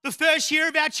hearts the first year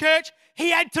of our church?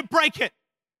 He had to break it.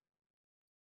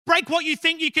 Break what you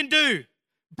think you can do.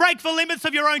 Break the limits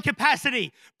of your own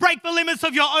capacity. Break the limits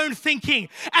of your own thinking.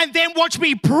 And then watch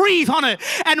me breathe on it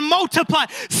and multiply.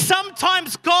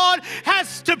 Sometimes God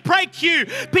has to break you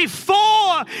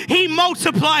before he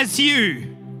multiplies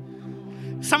you.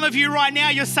 Some of you right now,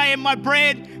 you're saying, my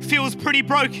bread feels pretty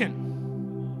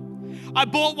broken. I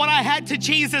bought what I had to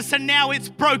Jesus and now it's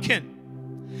broken.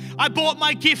 I brought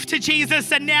my gift to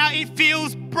Jesus and now it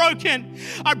feels broken.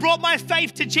 I brought my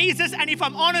faith to Jesus, and if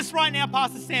I'm honest right now,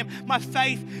 Pastor Sam, my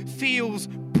faith feels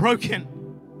broken.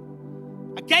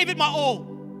 I gave it my all.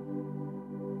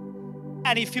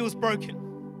 and he feels broken.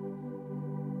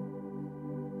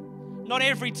 Not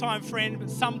every time, friend, but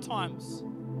sometimes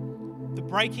the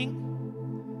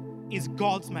breaking is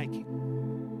God's making.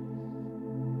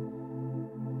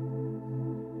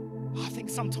 I think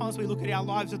sometimes we look at our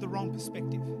lives with the wrong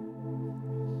perspective.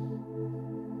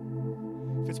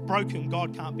 If it's broken,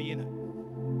 God can't be in it.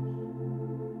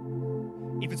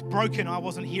 If it's broken, I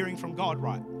wasn't hearing from God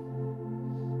right.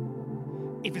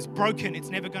 If it's broken, it's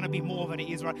never going to be more than it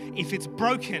is right. If it's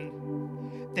broken,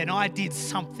 then I did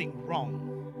something wrong.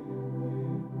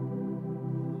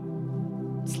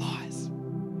 It's lies.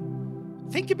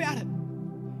 Think about it.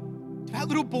 Did that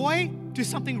little boy do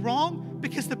something wrong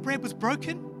because the bread was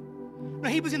broken? No,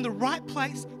 he was in the right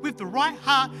place with the right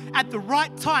heart at the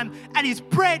right time, and his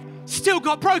bread still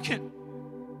got broken.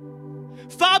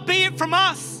 Far be it from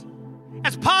us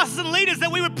as pastors and leaders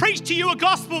that we would preach to you a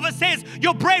gospel that says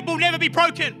your bread will never be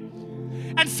broken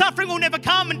and suffering will never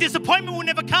come and disappointment will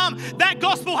never come. That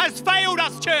gospel has failed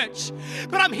us, church.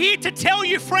 But I'm here to tell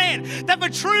you, friend, that the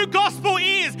true gospel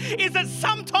is that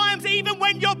sometimes even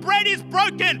when your bread is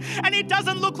broken and it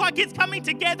doesn't look like it's coming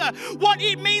together, what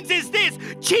it means is this: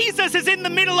 Jesus is in the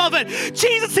middle of it.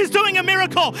 Jesus is doing a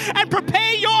miracle. And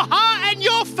prepare your heart and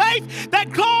your faith that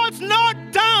God's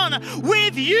not done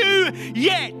with you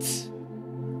yet.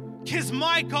 Because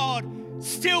my God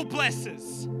still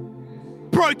blesses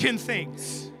broken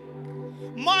things.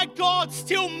 My God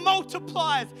still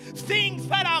multiplies things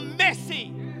that are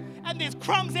messy and there's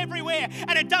crumbs everywhere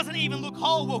and it doesn't even look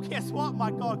whole. Well, guess what?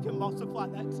 My God can multiply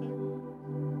that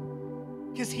too.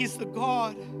 Because He's the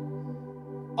God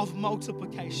of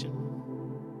multiplication.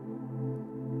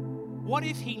 What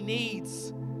if He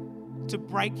needs to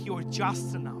break your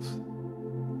just enough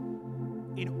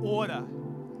in order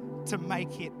to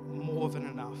make it more than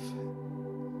enough?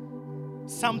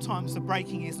 Sometimes the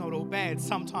breaking is not all bad.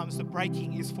 Sometimes the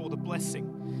breaking is for the blessing.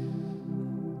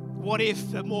 What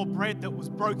if the more bread that was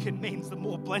broken means the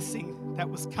more blessing that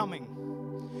was coming?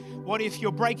 What if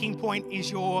your breaking point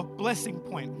is your blessing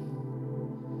point?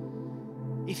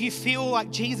 If you feel like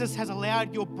Jesus has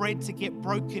allowed your bread to get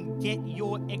broken, get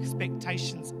your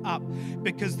expectations up,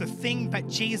 because the thing that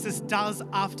Jesus does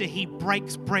after He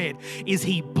breaks bread is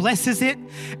He blesses it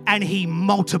and He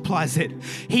multiplies it.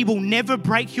 He will never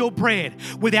break your bread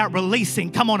without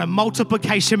releasing, come on, a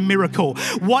multiplication miracle.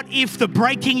 What if the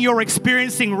breaking you're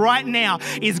experiencing right now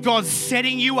is God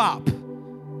setting you up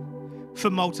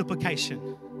for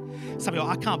multiplication? Some of you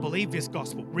are, I can't believe this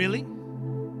gospel. Really?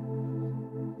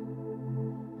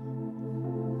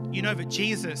 You know that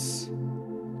Jesus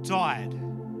died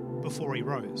before He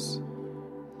rose.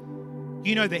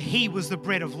 You know that He was the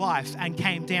bread of life and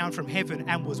came down from heaven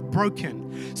and was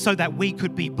broken so that we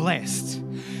could be blessed.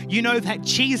 You know that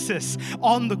Jesus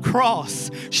on the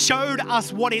cross showed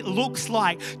us what it looks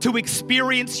like to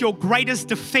experience your greatest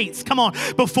defeats. Come on,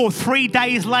 before 3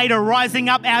 days later rising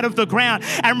up out of the ground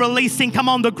and releasing, come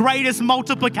on, the greatest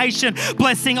multiplication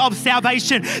blessing of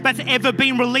salvation that's ever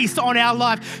been released on our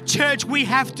life. Church, we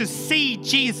have to see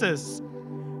Jesus,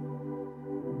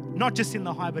 not just in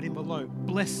the high but in the low,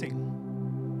 blessing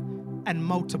and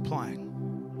multiplying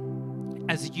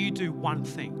as you do one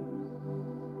thing.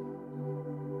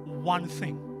 One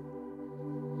thing.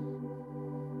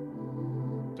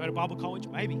 Go to Bible college?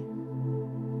 Maybe.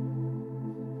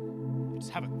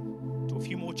 Just have it. Do a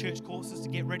few more church courses to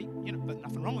get ready. You know, but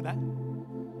nothing wrong with that.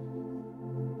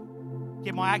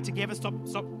 Get my act together. Stop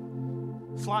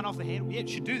flying off the handle. Yeah,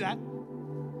 should do that.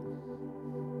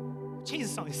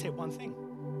 Jesus only said one thing.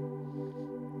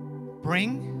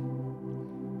 Bring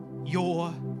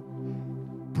your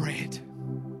bread.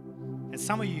 And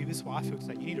some of you, this is why I feel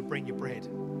today, you need to bring your bread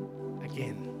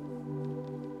again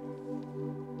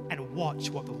and watch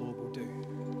what the Lord will do.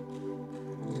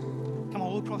 Come on,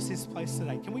 all across this place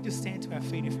today, can we just stand to our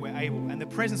feet if we're able? And the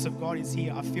presence of God is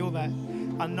here. I feel that.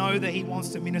 I know that He wants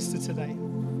to minister today.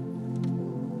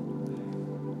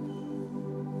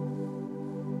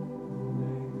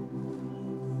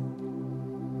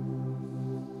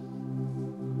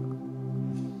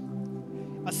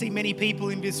 I see many people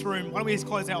in this room. Why don't we just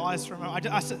close our eyes for a moment?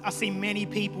 I see many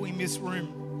people in this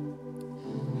room.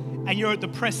 And you're at the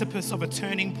precipice of a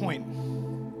turning point.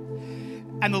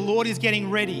 And the Lord is getting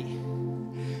ready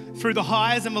through the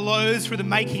highs and the lows, through the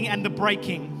making and the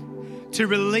breaking, to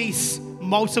release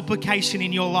multiplication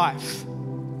in your life.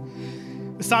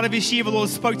 The start of this year, the Lord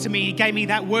spoke to me. He gave me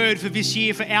that word for this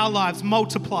year, for our lives,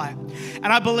 multiply. And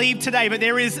I believe today, but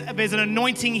there's an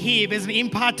anointing here. There's an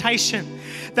impartation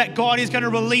that God is going to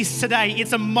release today.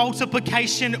 It's a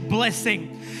multiplication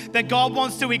blessing. That God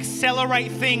wants to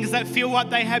accelerate things that feel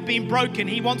like they have been broken.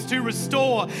 He wants to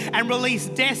restore and release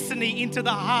destiny into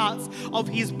the hearts of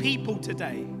His people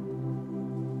today.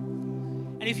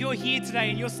 And if you're here today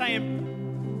and you're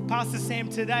saying, Pastor Sam,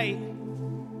 today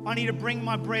I need to bring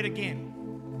my bread again.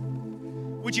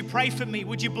 Would you pray for me?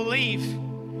 Would you believe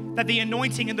that the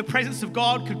anointing and the presence of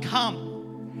God could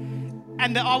come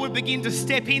and that I would begin to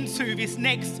step into this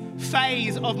next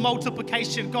phase of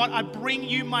multiplication? God, I bring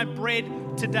you my bread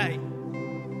today.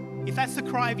 If that's the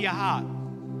cry of your heart,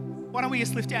 why don't we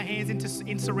just lift our hands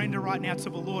in surrender right now to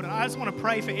the Lord? And I just want to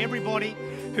pray for everybody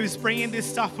who's bringing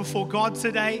this stuff before God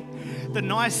today. The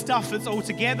nice stuff that's all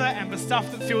together and the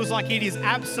stuff that feels like it is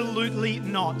absolutely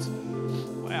not.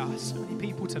 Wow, so many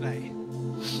people today.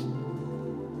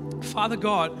 Father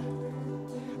God,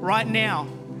 right now,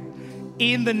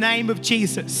 in the name of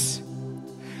Jesus,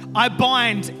 I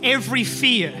bind every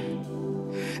fear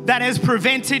that has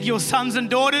prevented your sons and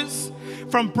daughters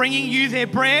from bringing you their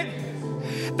bread,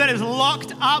 that has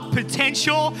locked up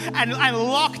potential and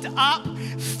locked up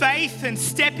faith and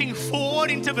stepping forward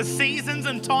into the seasons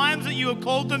and times that you have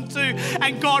called them to.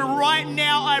 And God, right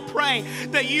now I pray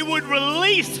that you would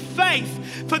release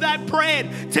faith for that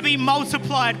bread to be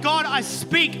multiplied. God, I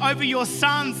speak over your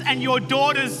sons and your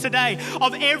daughters today,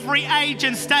 of every age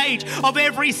and stage, of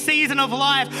every season of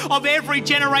life, of every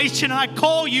generation. And I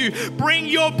call you, bring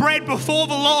your bread before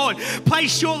the Lord.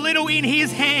 Place your little in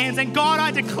His hands. And God,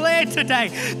 I declare today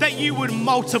that you would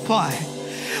multiply.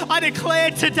 I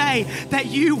declare today that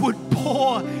you would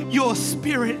pour your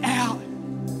Spirit out,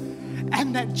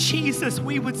 and that, Jesus,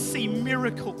 we would see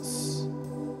miracles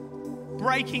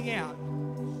breaking out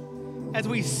as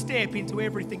we step into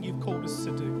everything you've called us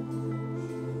to do.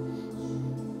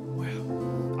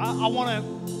 Wow. I want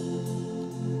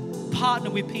to partner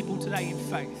with people today in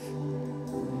faith.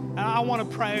 And I want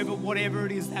to pray over whatever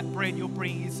it is that bread you're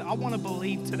bringing. I want to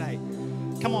believe today.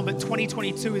 Come on, but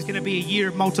 2022 is going to be a year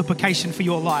of multiplication for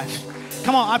your life.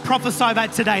 Come on, I prophesy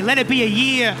that today. Let it be a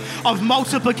year of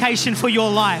multiplication for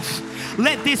your life.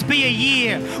 Let this be a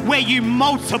year where you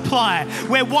multiply,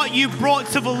 where what you brought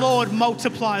to the Lord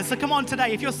multiplies. So come on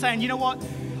today, if you're saying, you know what?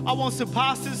 I want some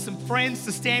pastors, some friends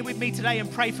to stand with me today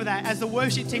and pray for that. As the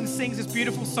worship team sings this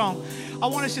beautiful song, I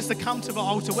want us just to come to the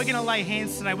altar. We're going to lay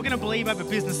hands today. We're going to believe over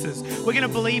businesses. We're going to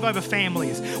believe over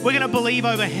families. We're going to believe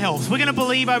over health. We're going to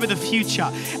believe over the future.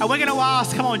 And we're going to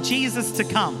ask, come on, Jesus to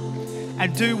come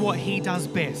and do what He does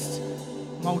best.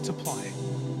 Multiply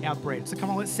our bread. So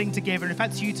come on, let's sing together. And if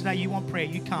that's you today, you want prayer,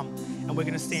 you come. And we're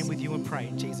going to stand with you and pray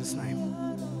in Jesus' name.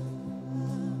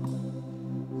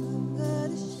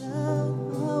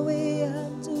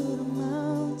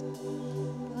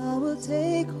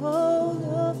 Take hold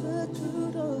of the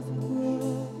truth of your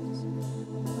words.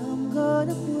 I'm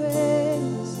gonna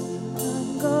praise,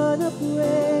 I'm gonna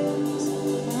praise,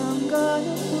 I'm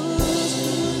gonna push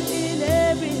through in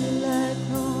every life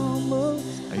crumbles.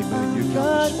 Amen. You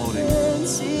come this morning.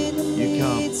 You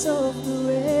come. Of the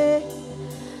rain.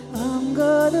 I'm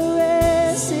gonna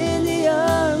rest in the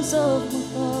arms of my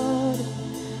Father.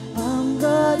 I'm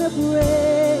gonna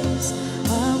praise,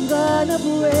 I'm gonna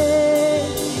praise.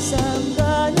 I'm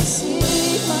gonna see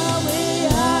my way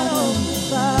out of the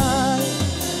fire.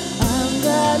 I'm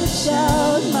gonna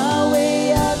shout my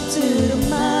way up to the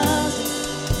mountain.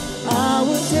 I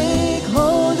will take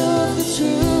hold of the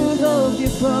truth of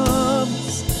your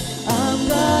promise. I'm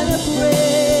gonna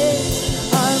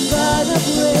praise, I'm gonna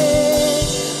praise,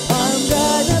 I'm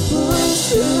gonna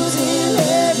push through till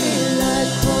every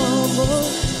light crumbles.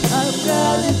 I'm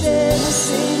gonna dance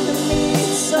in the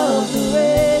midst of the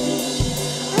rain.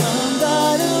 I'm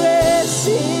gonna rest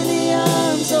in the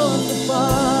arms of the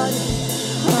Father.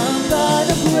 I'm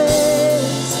gonna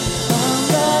praise, I'm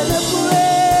gonna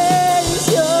praise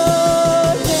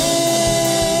your name.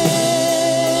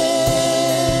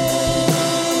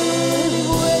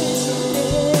 Praise your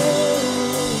name.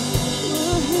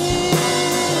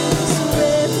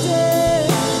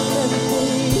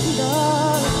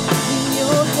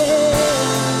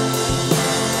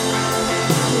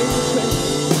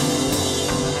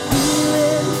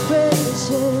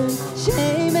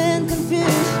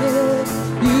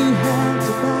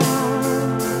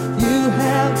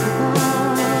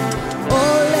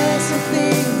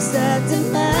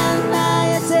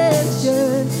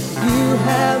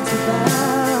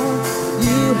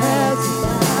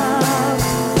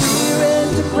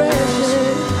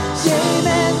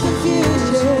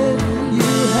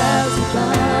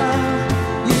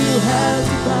 have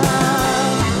to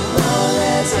bow. All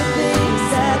lesser things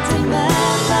that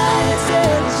demand my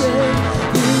attention.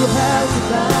 You have to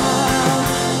bow.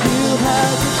 You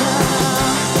have to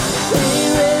bow.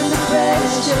 Fear and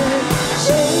depression,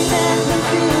 shame and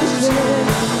confusion.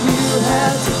 You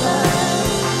have to bow.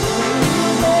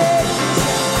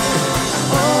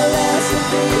 All lesser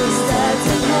things that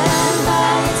demand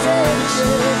my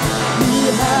attention.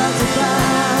 You have to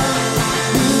bow.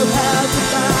 You have to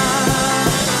bow.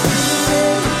 Fear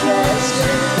and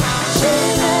depression,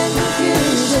 shame and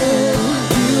confusion.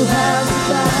 You have to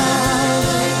bow.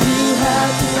 You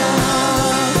have to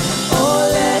bow. All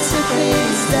lesser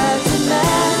things that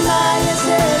demand my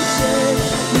attention.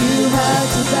 You have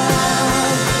to bow.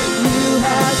 You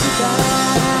have to bow.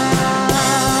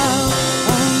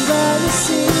 I'm gonna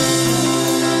sing.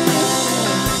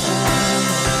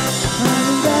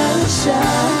 I'm gonna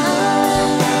shout.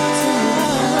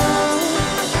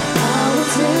 I will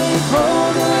take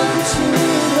hold of the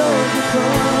truth of the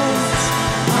cross.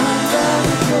 I'm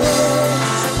gonna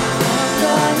praise. I'm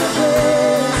gonna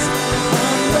praise.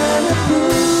 I'm gonna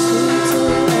prove to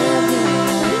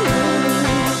everyone.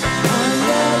 I'm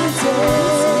gonna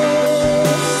taste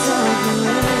of the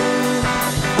rain.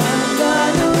 I'm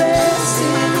gonna rest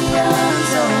in the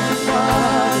arms of the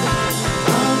Father.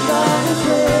 I'm gonna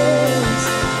praise.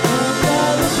 I'm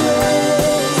gonna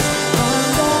praise. I'm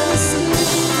gonna sing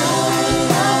my way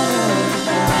out of the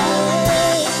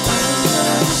valley. I'm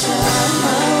gonna shout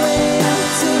my way up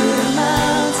to the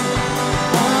mountain.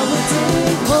 I will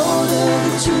take hold of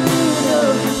the truth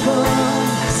of the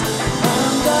promise.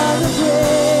 I'm gonna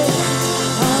praise.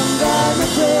 I'm gonna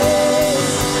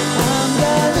praise. I'm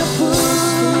gonna prove.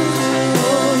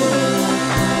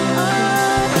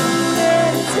 I'm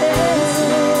gonna taste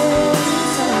of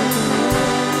the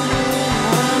rain.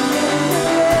 I'm gonna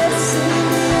rest in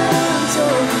the arms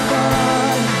of the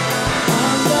Father.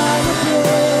 I'm gonna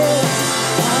praise.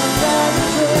 I'm gonna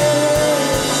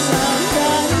praise. I'm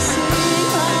gonna sing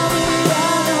my way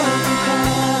out of the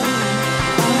valley.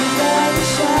 I'm gonna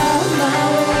shout my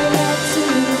way up to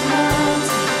the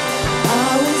mountain. I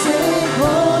will take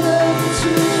hold of the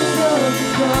truth of the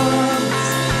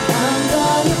promise. I'm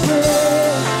gonna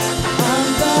praise. I'm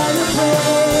gonna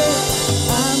praise.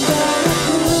 I'm gonna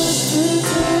push through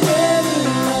to every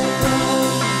light.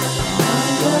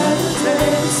 I'm gonna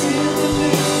dance in the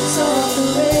midst of the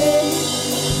rain.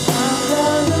 I'm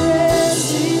gonna rest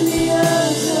in the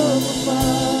arms of the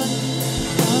Father.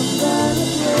 I'm gonna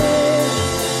praise.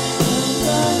 I'm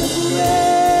gonna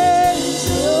praise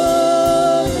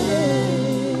your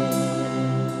name.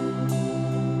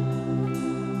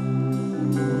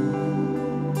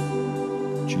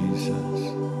 Jesus.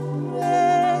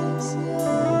 Praise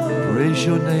your Praise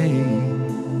your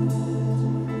name.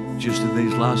 Just in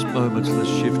these last moments, let's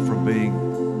shift from being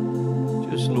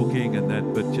just looking and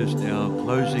that, but just now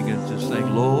closing and just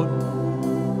saying, Lord,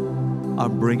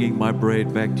 I'm bringing my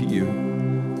bread back to you.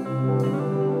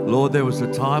 Lord, there was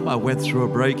a time I went through a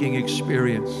breaking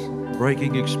experience.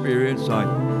 I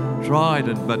tried,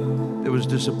 but there was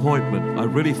disappointment. I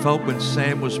really felt when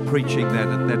Sam was preaching that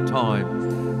at that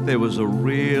time, there was a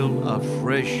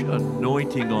fresh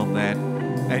anointing on that,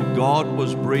 and God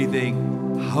was breathing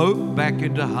hope back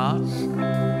into hearts.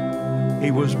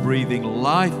 He was breathing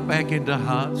life back into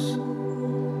hearts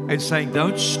and saying,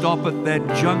 don't stop at that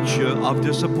juncture of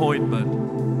disappointment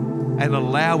and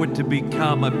allow it to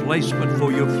become a placement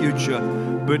for your future,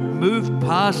 but move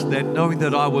past that, knowing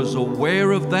that I was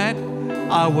aware of that,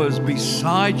 I was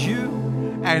beside you,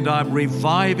 and I'm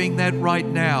reviving that right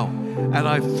now. And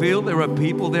I feel there are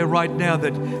people there right now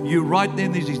that you right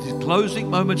then, these closing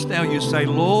moments now, you say,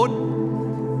 Lord,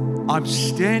 I'm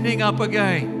standing up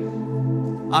again.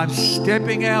 I'm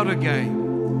stepping out again.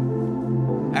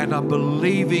 And I'm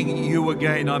believing you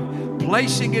again. I'm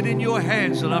placing it in your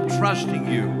hands and I'm trusting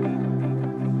you.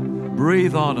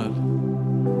 Breathe on it.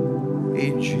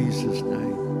 In Jesus'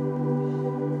 name.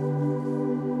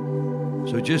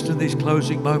 So just in these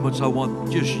closing moments, I want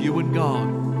just you and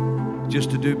God just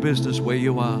to do business where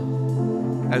you are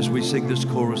as we sing this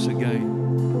chorus again.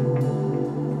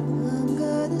 I'm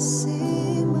gonna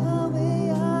sing my way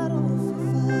out of the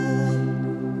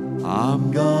fire.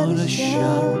 I'm gonna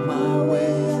shout my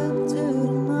way up to the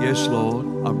mountain. Yes, Lord,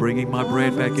 I'm bringing my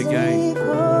bread back again.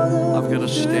 I'm going to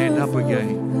stand up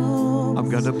again. I'm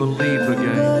going to believe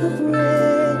again.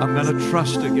 I'm going to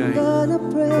trust again.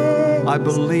 I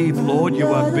believe, Lord, you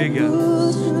are bigger.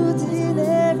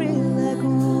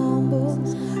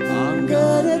 I'm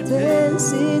gonna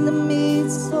dance in the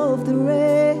midst of the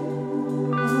rain.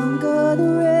 I'm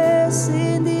gonna rest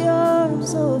in the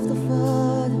arms of the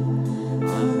Father.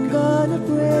 I'm gonna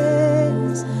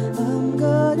praise.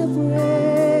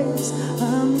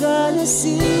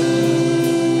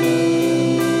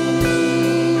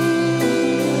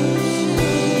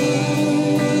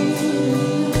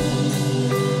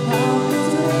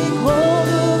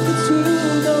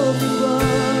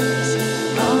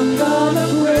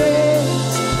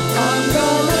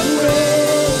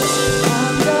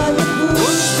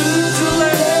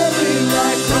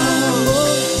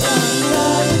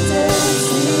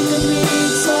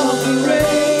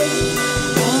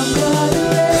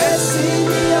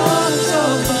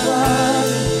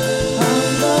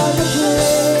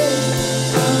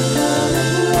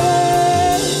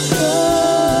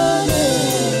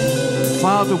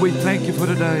 Father, we thank you for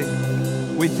today.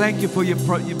 We thank you for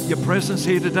your presence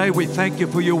here today. We thank you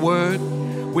for your word.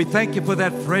 We thank you for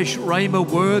that fresh rhema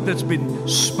word that's been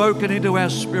spoken into our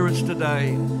spirits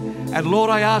today. And Lord,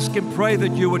 I ask and pray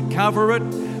that you would cover it,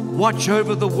 watch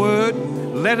over the word,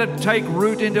 let it take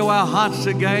root into our hearts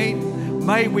again.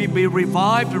 May we be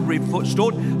revived and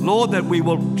restored. Lord, that we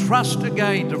will trust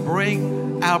again to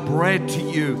bring our bread to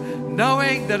you,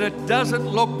 knowing that it doesn't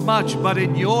look much, but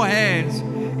in your hands,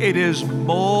 it is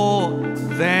more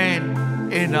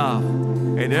than enough.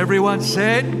 And everyone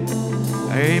said,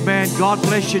 amen. God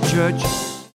bless you, church.